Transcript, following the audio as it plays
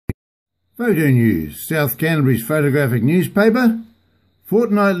Photo News, South Canterbury's photographic newspaper,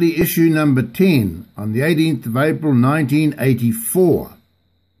 fortnightly issue number 10 on the 18th of April 1984.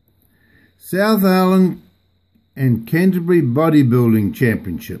 South Island and Canterbury Bodybuilding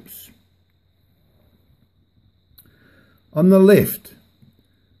Championships. On the left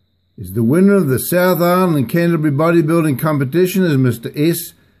is the winner of the South Island and Canterbury Bodybuilding competition is Mr.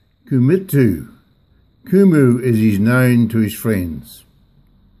 S. Kumitu. Kumu as he's known to his friends.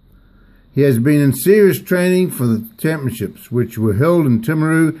 He has been in serious training for the championships, which were held in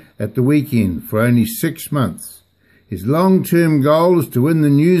Timaru at the weekend for only 6 months. His long-term goal is to win the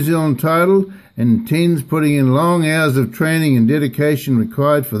New Zealand title and intends putting in long hours of training and dedication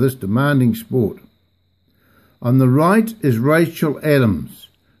required for this demanding sport. On the right is Rachel Adams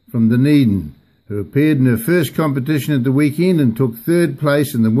from Dunedin, who appeared in her first competition at the weekend and took 3rd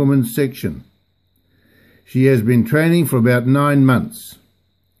place in the women's section. She has been training for about 9 months.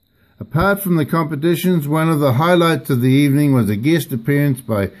 Apart from the competitions, one of the highlights of the evening was a guest appearance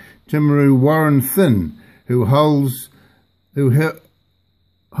by Timaru Warren Thin, who holds the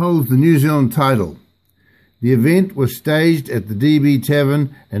New Zealand title. The event was staged at the DB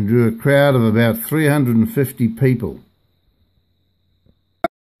Tavern and drew a crowd of about 350 people.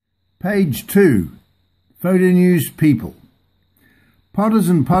 Page 2. Photo News People. Potters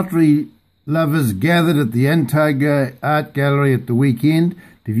and pottery lovers gathered at the Antigua Art Gallery at the weekend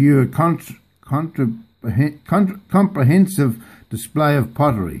to view a comprehensive display of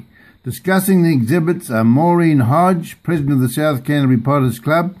pottery. Discussing the exhibits are Maureen Hodge, President of the South Canterbury Potters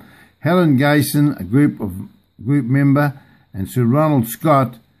Club, Helen Gayson, a group member, and Sir Ronald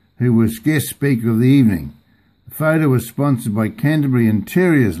Scott, who was guest speaker of the evening. The photo was sponsored by Canterbury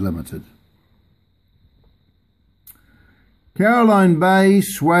Interiors Limited. Caroline Bay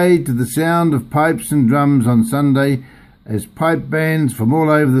swayed to the sound of pipes and drums on Sunday as pipe bands from all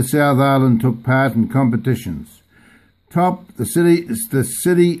over the South Island took part in competitions. The City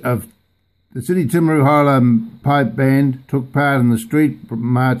Timaru Highland Pipe Band took part in the Street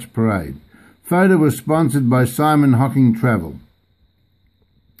March Parade. Photo was sponsored by Simon Hocking Travel.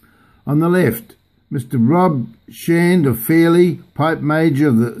 On the left, Mr. Rob Shand of Fairley, Pipe Major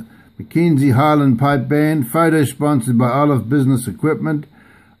of the Mackenzie Highland Pipe Band. Photo sponsored by Olive Business Equipment.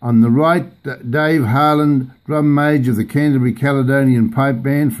 On the right, Dave Harland, Drum Major of the Canterbury Caledonian Pipe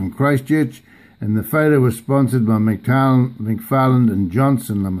Band from Christchurch, and the photo was sponsored by McFarland and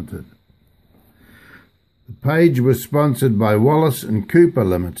Johnson Limited. The page was sponsored by Wallace and Cooper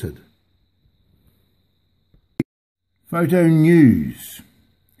Limited. Photo News.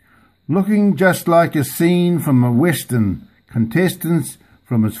 Looking just like a scene from a western, contestants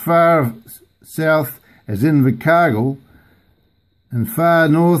from as far south as Invercargill and far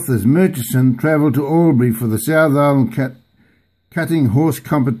north as Murchison travelled to Albury for the South Island cutting horse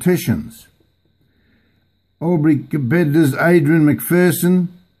competitions. Albury competitors Adrian McPherson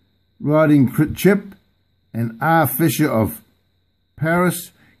riding Chip and R. Fisher of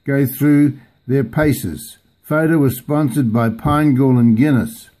Paris go through their paces. Photo was sponsored by Pinegall and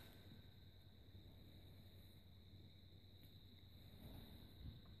Guinness.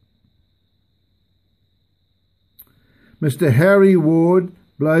 Mr. Harry Ward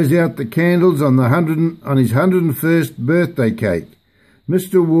blows out the candles on his 101st birthday cake.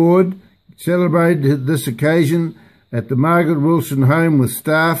 Mr. Ward celebrated this occasion at the Margaret Wilson home with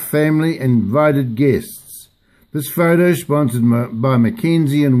staff, family and invited guests. This photo sponsored by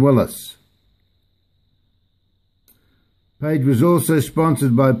Mackenzie and Willis. Page was also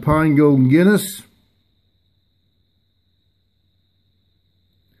sponsored by Pinegall and Guinness.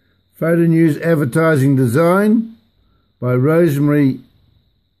 Photo News Advertising Design by Rosemary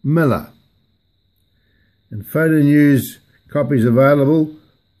Miller. And Photo News copies available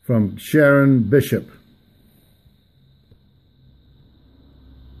from Sharon Bishop.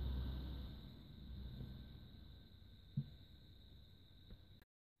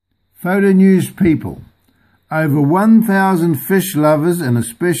 Photo News People. Over 1,000 fish lovers had a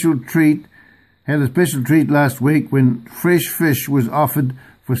special treat last week when fresh fish was offered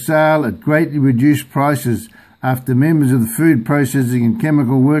for sale at greatly reduced prices after members of the Food Processing and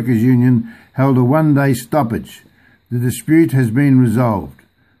Chemical Workers Union held a one-day stoppage. The dispute has been resolved.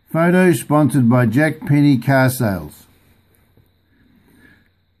 Photo sponsored by Jack Penny Car Sales.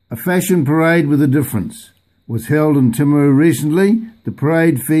 A fashion parade with a difference was held in Timaru recently. The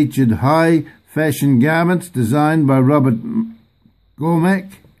parade featured high fashion garments designed by Robert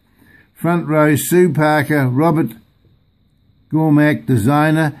Gormack. Front row Sue Parker, Robert Gormack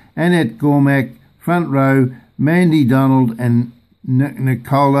designer, Annette Gormack. Front row Mandy Donald and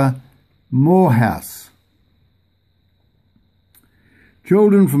Nicola Morehouse.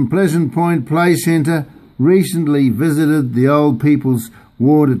 Children from Pleasant Point Play Centre recently visited the old people's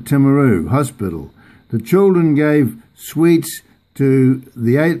ward at Timaru Hospital. The children gave sweets to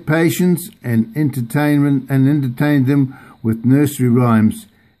the 8 patients and entertained them with nursery rhymes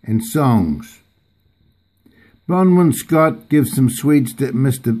and songs. Bronwyn Scott gives some sweets to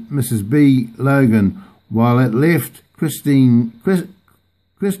Mrs. B. Logan, while at left, Kristen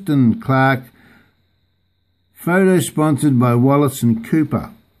Clark. Photo sponsored by Wallace and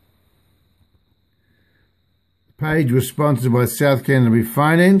Cooper. The page was sponsored by South Canterbury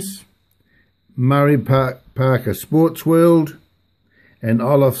Finance, Murray Parker Sports World, and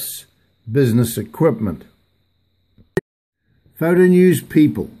Olaf's Business Equipment. Photo News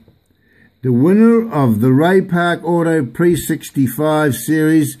People. The winner of the Ray Park Auto Pre-65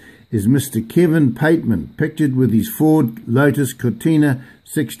 series is Mr. Kevin Pateman, pictured with his Ford Lotus Cortina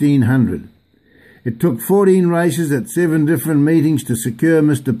 1600. It took 14 races at 7 different meetings to secure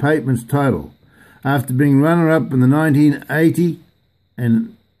Mr. Pateman's title. After being runner-up in the 1980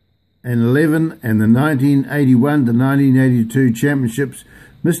 and 11 and the 1981 to 1982 championships,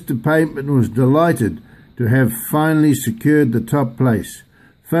 Mr. Pateman was delighted to have finally secured the top place.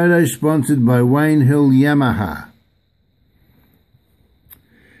 Photo sponsored by Wayne Hill Yamaha.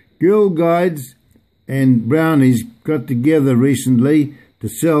 Girl Guides and Brownies got together recently to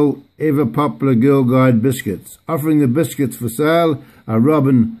sell ever-popular Girl Guide biscuits. Offering the biscuits for sale are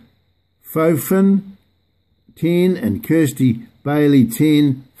Robin Fofin, 10, and Kirsty Bailey,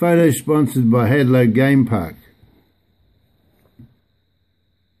 10. Photo sponsored by Hadlow Game Park.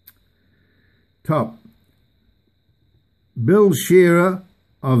 Top. Bill Shearer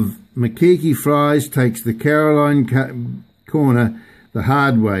of Makiki Fries takes the Caroline corner the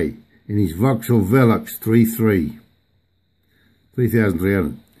hard way in his Vauxhall Velox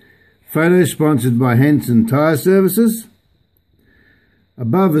 3,300. Photo sponsored by Hanson Tyre Services.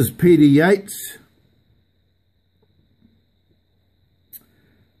 Above is Peter Yates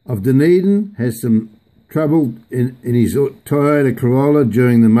of Dunedin, has some trouble in his Toyota Corolla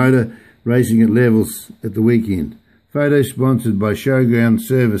during the motor racing at levels at the weekend. Photo sponsored by Showground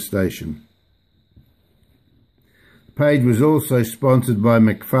Service Station. The page was also sponsored by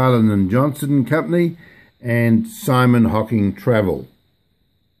McFarlane and Johnson Company and Simon Hocking Travel.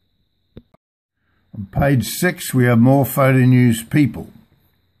 On page 6 we have more Photo News People.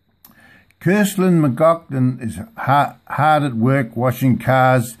 Kirslyn McGoughlin is hard at work washing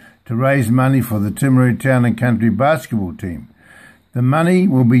cars to raise money for the Timaru Town and Country basketball team. The money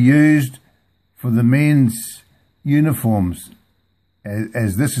will be used for the men's uniforms,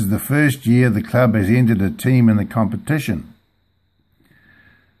 as this is the first year the club has entered a team in the competition.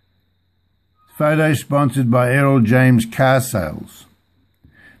 Photo sponsored by Errol James Car Sales.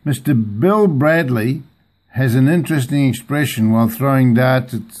 Mr. Bill Bradley has an interesting expression while throwing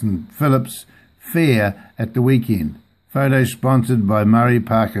darts at St. Philip's Fair at the weekend. Photo sponsored by Murray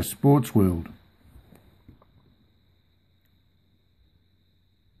Parker Sports World.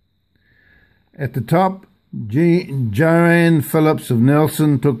 At the top, Joanne Phillips of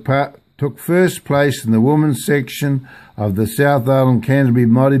Nelson took first place in the women's section of the South Island Canterbury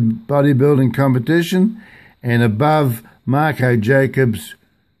bodybuilding competition, and above Marco Jacobs,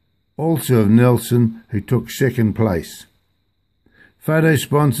 also of Nelson, who took second place. Photo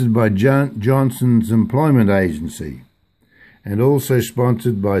sponsored by Johnson's Employment Agency, and also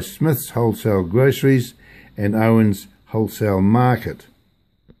sponsored by Smith's Wholesale Groceries and Owen's Wholesale Market.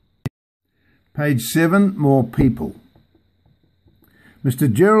 Page 7, more people.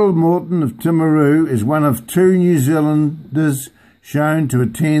 Mr. Gerald Morton of Timaru is one of 2 New Zealanders shown to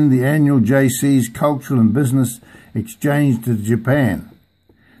attend the annual JC's Cultural and Business Exchange to Japan.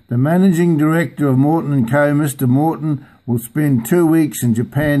 The Managing Director of Morton & Co., Mr. Morton, will spend 2 weeks in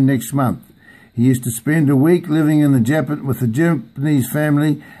Japan next month. He is to spend a week living in with the Japanese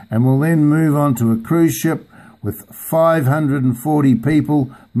family and will then move on to a cruise ship with 540 people.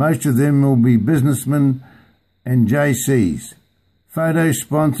 Most of them will be businessmen and JCs. Photo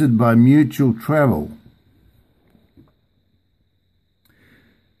sponsored by Mutual Travel.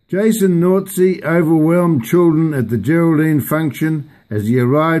 Jason Nortsey overwhelmed children at the Geraldine function as he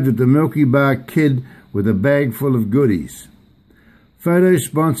arrived at the Milky Bar Kid with a bag full of goodies. Photo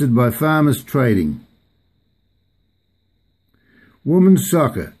sponsored by Farmers Trading. Women's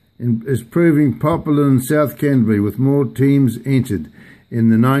soccer is proving popular in South Canterbury, with more teams entered in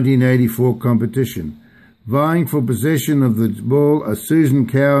the 1984 competition. Vying for possession of the ball are Susan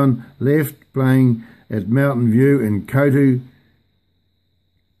Cowan, left, playing at Mountain View, and Kotu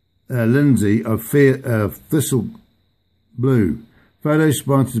Lindsay of Thistle Blue. Photo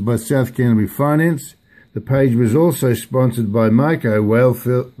sponsored by South Canterbury Finance. The page was also sponsored by Mako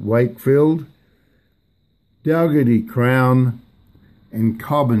Wakefield, Dalgety Crown and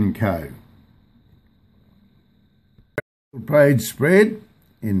Cobb & Co. Page spread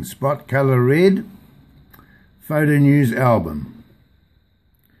in spot colour red. Photo news album.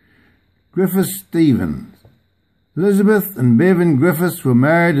 Griffiths Stephen. Elizabeth and Bevan Griffiths were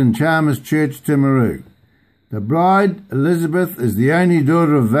married in Chalmers Church, Timaru. The bride, Elizabeth, is the only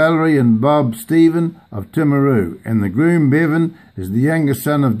daughter of Valerie and Bob Stephen of Timaru, and the groom, Bevan, is the younger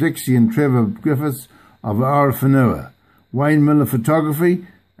son of Dixie and Trevor Griffiths of Araphanua. Wayne Miller Photography,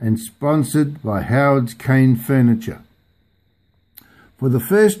 and sponsored by Howard's Cane Furniture. For the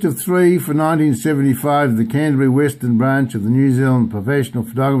first of three for 1975, the Canterbury Western branch of the New Zealand Professional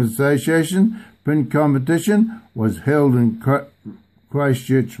Photographers Association print competition was held in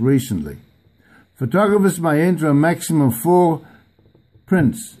Christchurch recently. Photographers may enter a maximum of 4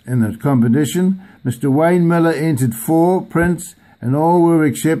 prints in the competition. Mr. Wayne Miller entered 4 prints and all were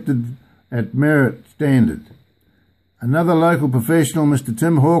accepted at merit standard. Another local professional, Mr.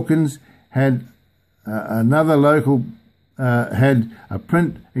 Tim Hawkins, had a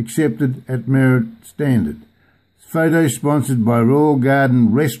print accepted at merit standard. Photo sponsored by Royal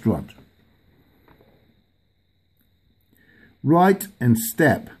Garden Restaurant. Wright and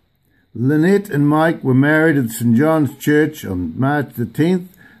Stapp. Lynette and Mike were married at St John's Church on March the 10th.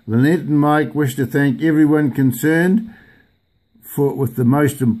 Lynette and Mike wish to thank everyone concerned with the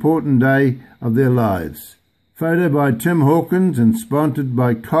most important day of their lives. Photo by Tim Hawkins and sponsored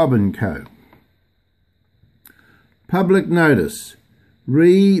by Cobb & Co. Public notice.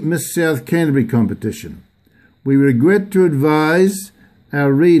 Miss South Canterbury competition. We regret to advise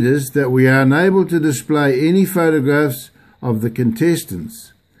our readers that we are unable to display any photographs of the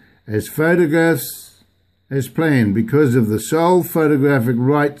contestants as photographs as planned because of the sole photographic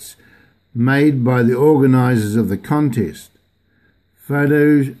rights made by the organisers of the contest.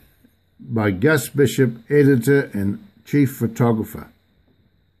 Photos by Gus Bishop, editor and chief photographer.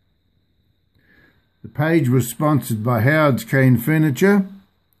 The page was sponsored by Howard's Cane Furniture,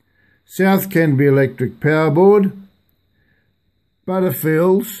 South Canterbury Electric Power Board,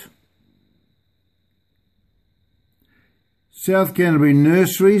 Butterfields, South Canterbury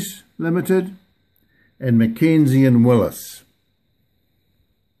Nurseries Limited, and Mackenzie and Willis.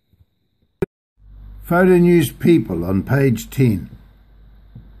 Photo News People on page 10.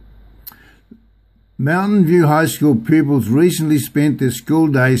 Mountain View High School pupils recently spent their school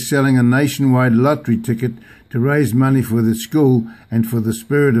days selling a nationwide lottery ticket to raise money for the school and for the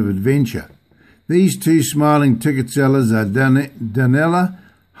spirit of adventure. These 2 smiling ticket sellers are Danella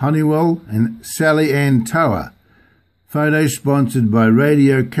Honeywell and Sally Ann Tower. Photo sponsored by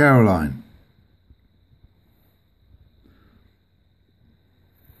Radio Caroline.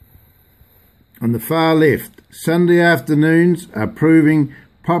 On the far left, Sunday afternoons are proving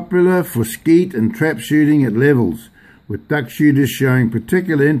popular for skeet and trap shooting at levels, with duck shooters showing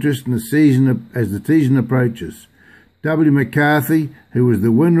particular interest in the season as the season approaches. W. McCarthy, who was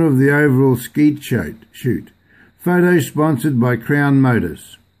the winner of the overall skeet shoot. Photo sponsored by Crown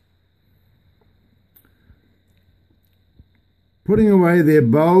Motors. Putting away their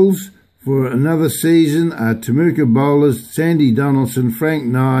bowls for another season are Temuka bowlers Sandy Donaldson, Frank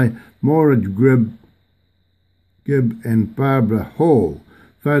Nye, Maura Gibb and Barbara Hall.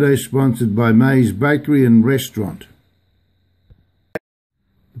 Photo sponsored by May's Bakery and Restaurant.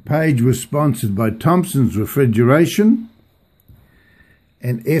 The page was sponsored by Thompson's Refrigeration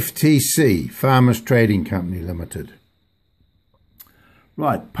and FTC, Farmers Trading Company Limited.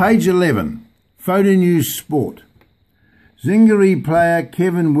 Right, page 11, Photo News Sport. Zingaree player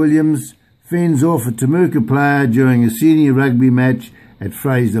Kevin Williams fends off a Temuka player during a senior rugby match at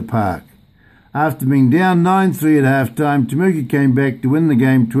Fraser Park. After being down 9-3 at half-time, Temuka came back to win the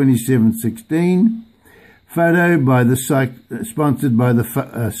game 27-16. Photo by sponsored by the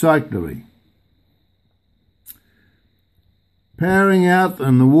Cyclery. Powering out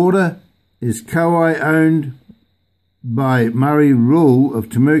on the water is Kauai, owned by Murray Rule of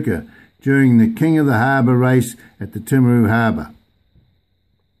Temuka during the King of the Harbour race at the Timaru Harbour.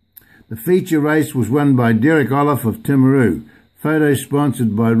 The feature race was won by Derek Olive of Timaru. Photo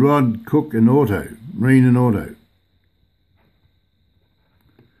sponsored by Rod Cook and Marine and Auto.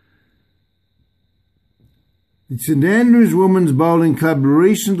 The St Andrews Women's Bowling Club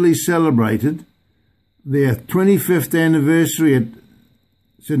recently celebrated their 25th anniversary at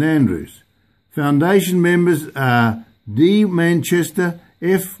St Andrews. Foundation members are D. Manchester,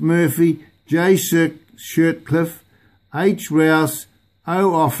 F. Murphy, J. Shirtcliffe, H. Rouse,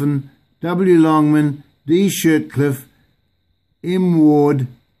 O. Offen, W. Longman, D. Shirtcliffe, M. Ward,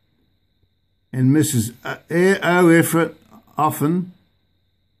 and Mrs. O. Effort Offen,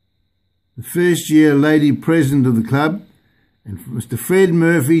 the first-year lady president of the club, and Mr. Fred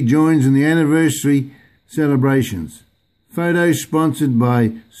Murphy joins in the anniversary celebrations. Photo sponsored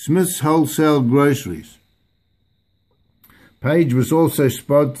by Smith's Wholesale Groceries. Page was also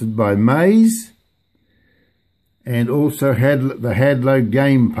sponsored by Mays and also the Hadlow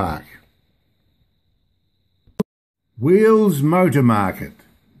Game Park. Wheels Motor Market.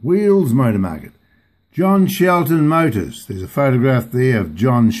 Wheels Motor Market. John Shelton Motors. There's a photograph there of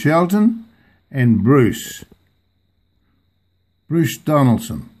John Shelton and Bruce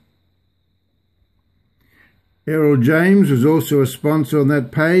Donaldson. Errol James was also a sponsor on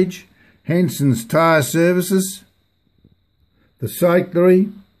that page. Hanson's Tyre Services, The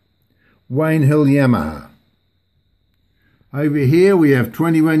Cyclery, Wayne Hill Yamaha. Over here we have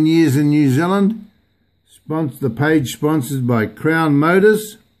 21 years in New Zealand. The page sponsored by Crown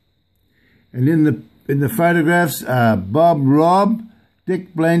Motors. And in the photographs are Bob Robb,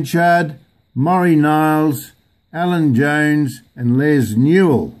 Dick Blanchard, Maury Niles, Alan Jones and Les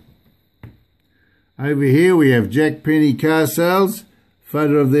Newell. Over here we have Jack Penny Car Sales,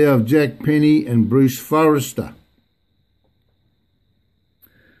 photo there of Jack Penny and Bruce Forrester.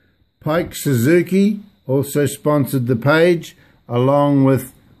 Pike Suzuki also sponsored the page, along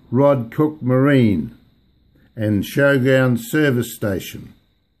with Rod Cook Marine and Showground Service Station.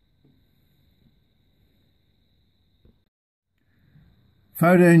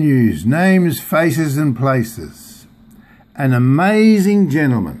 Photo news, names, faces and places. An amazing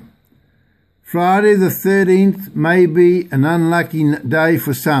gentleman. Friday the 13th may be an unlucky day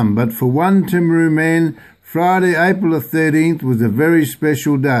for some, but for one Timaru man, Friday, April the 13th was a very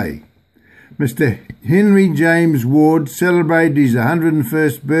special day. Mr. Henry James Ward celebrated his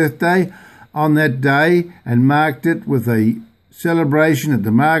 101st birthday on that day and marked it with a celebration at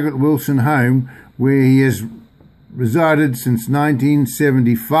the Margaret Wilson home, where he has resided since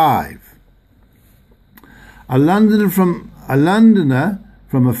 1975. A Londoner from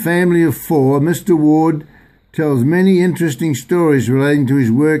a family of four, Mr. Ward tells many interesting stories relating to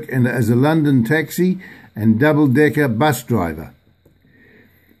his work as a London taxi and double-decker bus driver.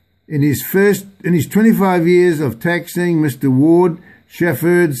 In his 25 years of taxiing, Mr. Ward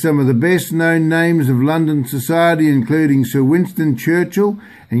chauffeured some of the best-known names of London society, including Sir Winston Churchill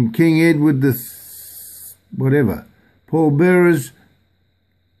and King Edward Paul Bearer's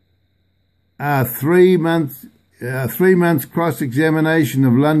 3 months cross-examination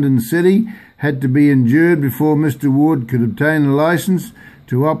of London City had to be endured before Mr. Ward could obtain a licence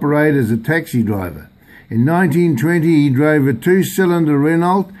to operate as a taxi driver. In 1920 he drove a two-cylinder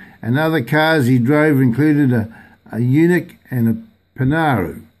Renault, and other cars he drove included a Unique and a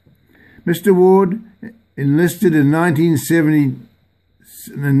Timaru. Mr. Ward enlisted in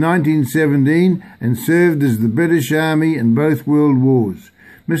 1917 and served as the British Army in both World Wars.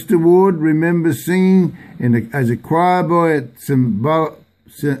 Mr. Ward remembers singing as a choir boy at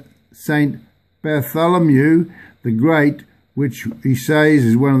St. Bartholomew the Great, which he says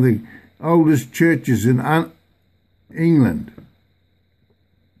is one of the oldest churches in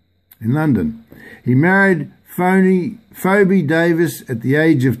London. He married Phoebe Davis at the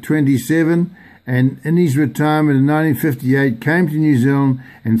age of 27, and in his retirement in 1958 came to New Zealand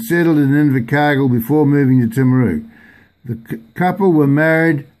and settled in Invercargill before moving to Timaru. The couple were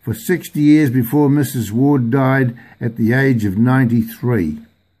married for 60 years before Mrs. Ward died at the age of 93.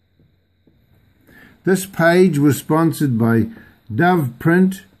 This page was sponsored by Dove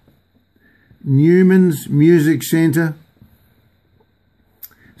Print, Newman's Music Centre,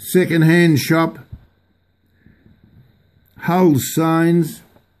 Second-Hand Shop, Hull's Signs,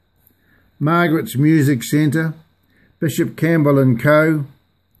 Margaret's Music Centre, Bishop Campbell & Co.,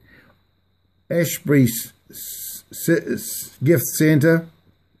 Ashbury's Gift Centre,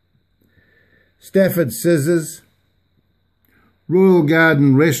 Stafford Scissors, Royal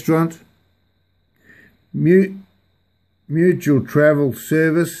Garden Restaurant, Mutual Travel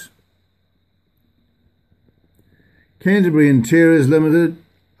Service, Canterbury Interiors Limited,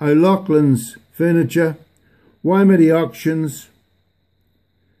 O'Loughlin's Furniture, Waimiri Auctions,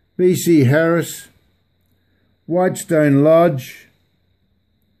 BC Harris, Whitestone Lodge,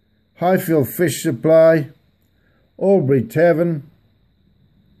 Highfield Fish Supply, Albury Tavern,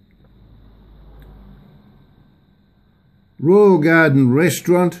 Royal Garden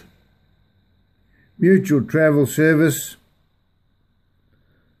Restaurant, Mutual Travel Service,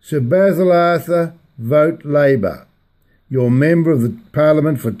 Sir Basil Arthur, Vote Labour, your Member of the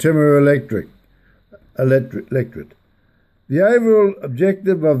Parliament for Timaru Electorate. The overall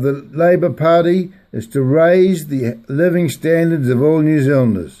objective of the Labour Party is to raise the living standards of all New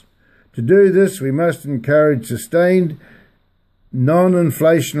Zealanders, To do this, we must encourage sustained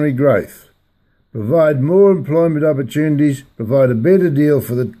non-inflationary growth, provide more employment opportunities, provide a better deal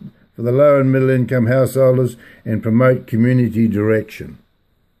for the lower and middle income householders, and promote community direction.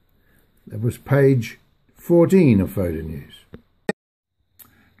 That was page 14 of Photo News.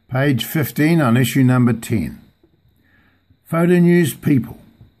 Page 15 on issue number 10. Photo News People.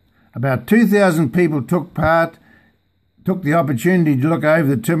 About 2,000 people took the opportunity to look over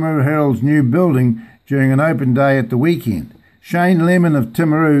the Timaru Herald's new building during an open day at the weekend. Shane Lemon of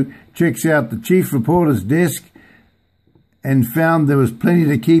Timaru checks out the chief reporter's desk and found there was plenty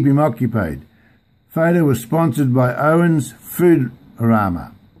to keep him occupied. Photo was sponsored by Owen's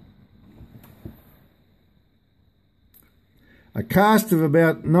Foodorama. A cast of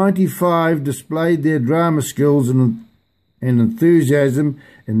about 95 displayed their drama skills and enthusiasm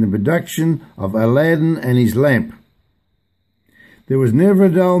in the production of Aladdin and His Lamp. There was never a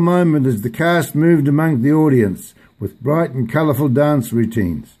dull moment as the cast moved among the audience with bright and colourful dance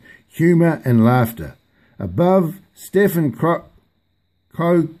routines, humour and laughter. Above, Stephen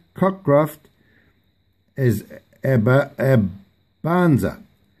Cockcroft as Abanza.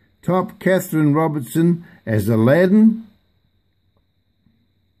 Top, Catherine Robertson as Aladdin.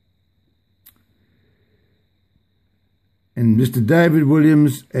 And Mr. David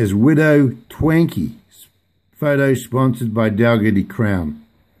Williams as Widow Twanky. Photo sponsored by Dalgety Crown.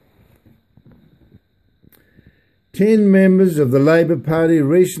 10 members of the Labour Party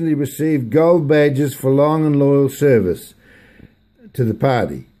recently received gold badges for long and loyal service to the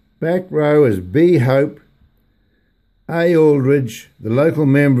party. Back row is B. Hope, A. Aldridge, the local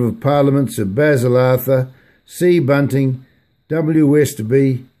Member of Parliament Sir Basil Arthur, C. Bunting, W.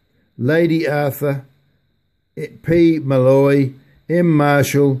 Westerby, Lady Arthur, P. Malloy, M.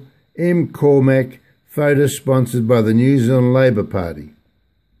 Marshall, M. Cormack. Photo sponsored by the New Zealand Labour Party.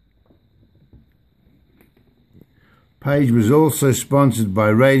 Page was also sponsored by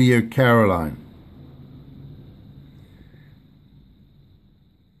Radio Caroline.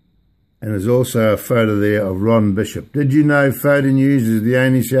 And there's also a photo there of Ron Bishop. Did you know Photo News is the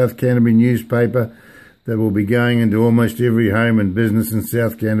only South Canterbury newspaper that will be going into almost every home and business in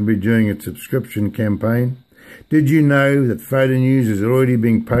South Canterbury during its subscription campaign? Did you know that Photo News is already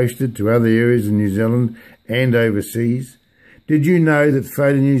being posted to other areas in New Zealand and overseas? Did you know that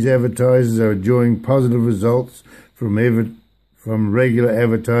Photo News advertisers are enjoying positive results from regular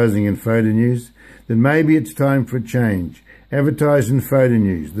advertising in Photo News? Then maybe it's time for a change. Advertise in Photo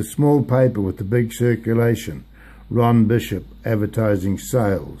News, the small paper with the big circulation. Ron Bishop, advertising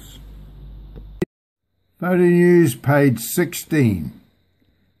sales. Photo News, page 16.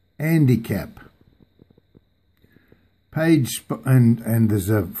 Handicap. Page, and there's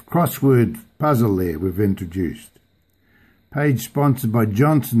a crossword puzzle there we've introduced. Page sponsored by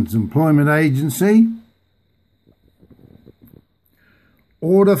Johnson's Employment Agency.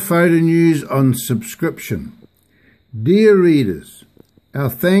 Order Photo News on subscription. Dear readers, our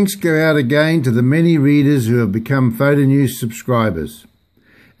thanks go out again to the many readers who have become Photo News subscribers.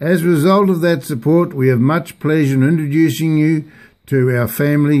 As a result of that support, we have much pleasure in introducing you to our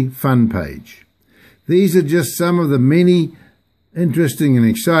family fun page. These are just some of the many interesting and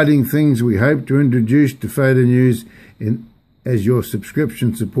exciting things we hope to introduce to Photo News as your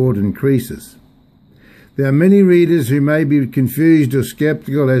subscription support increases. There are many readers who may be confused or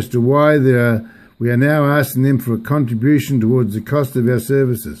sceptical as to why we are now asking them for a contribution towards the cost of our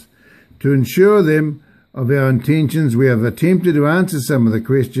services. To ensure them of our intentions, we have attempted to answer some of the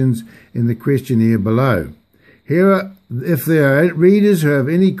questions in the questionnaire below. If there are readers who have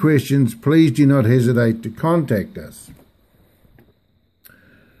any questions, please do not hesitate to contact us.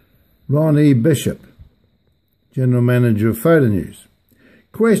 Ron E. Bishop, General Manager of Photo News.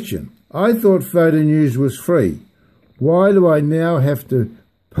 Question. I thought Photo News was free. Why do I now have to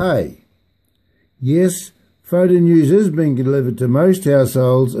pay? Yes, Photo News is being delivered to most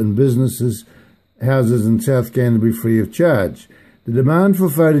households and houses in South Canterbury free of charge. The demand for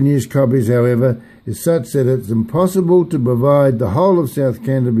Photo News copies, however, is such that it's impossible to provide the whole of South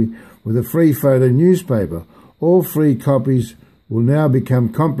Canterbury with a free photo newspaper. All free copies will now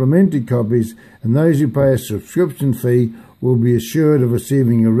become complimentary copies, and those who pay a subscription fee will be assured of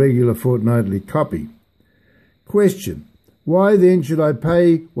receiving a regular fortnightly copy. Question. Why then should I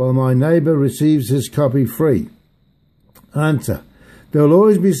pay while my neighbour receives his copy free? Answer. There will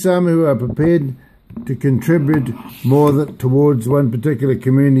always be some who are prepared to contribute more towards one particular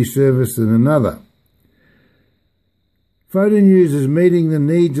community service than another. Photo News is meeting the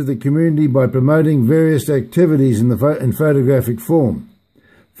needs of the community by promoting various activities in photographic form.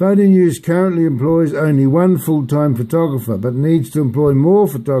 Photo News currently employs only one full-time photographer, but needs to employ more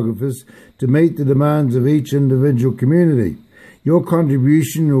photographers to meet the demands of each individual community. Your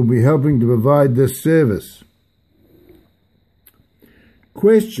contribution will be helping to provide this service.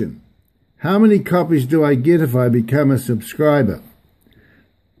 Question: how many copies do I get if I become a subscriber?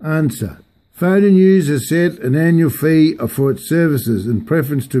 Answer: Photo News has set an annual fee for its services in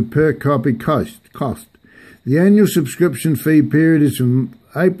preference to per copy cost. The annual subscription fee period is from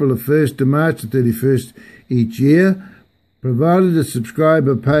April the 1st to March the 31st each year, provided a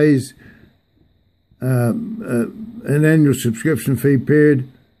subscriber pays an annual subscription fee period.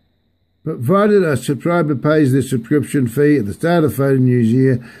 Provided a subscriber pays their subscription fee at the start of Photo News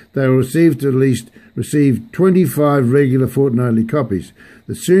year, they will receive 25 regular fortnightly copies.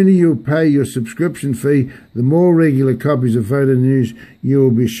 The sooner you pay your subscription fee, the more regular copies of Photo News you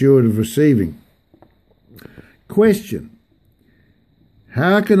will be assured of receiving. Question: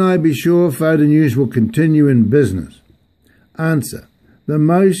 how can I be sure Photo News will continue in business? Answer: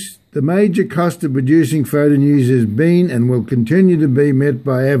 the major cost of producing Photo News has been and will continue to be met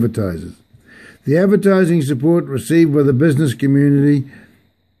by advertisers. The advertising support received by the business community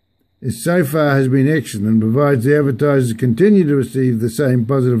so far has been excellent, and provides the advertisers continue to receive the same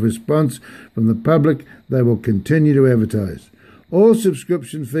positive response from the public, they will continue to advertise. All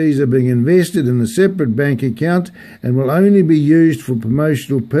subscription fees are being invested in a separate bank account and will only be used for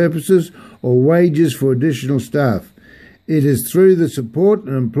promotional purposes or wages for additional staff. It is through the support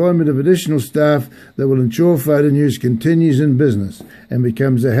and employment of additional staff that will ensure Photo News continues in business and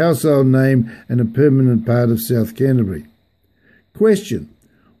becomes a household name and a permanent part of South Canterbury. Question: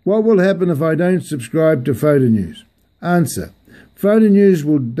 what will happen if I don't subscribe to Photo News? Answer: Photo News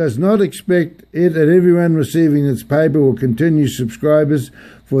does not expect it that everyone receiving its paper will continue subscribers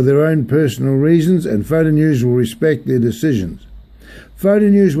for their own personal reasons, and Photo News will respect their decisions. Photo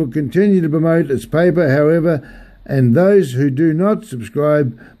News will continue to promote its paper, however, and those who do not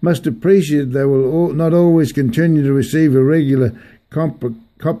subscribe must appreciate they will not always continue to receive a regular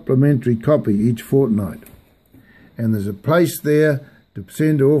complimentary copy each fortnight. And there's a place there to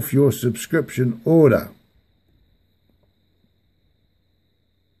send off your subscription order.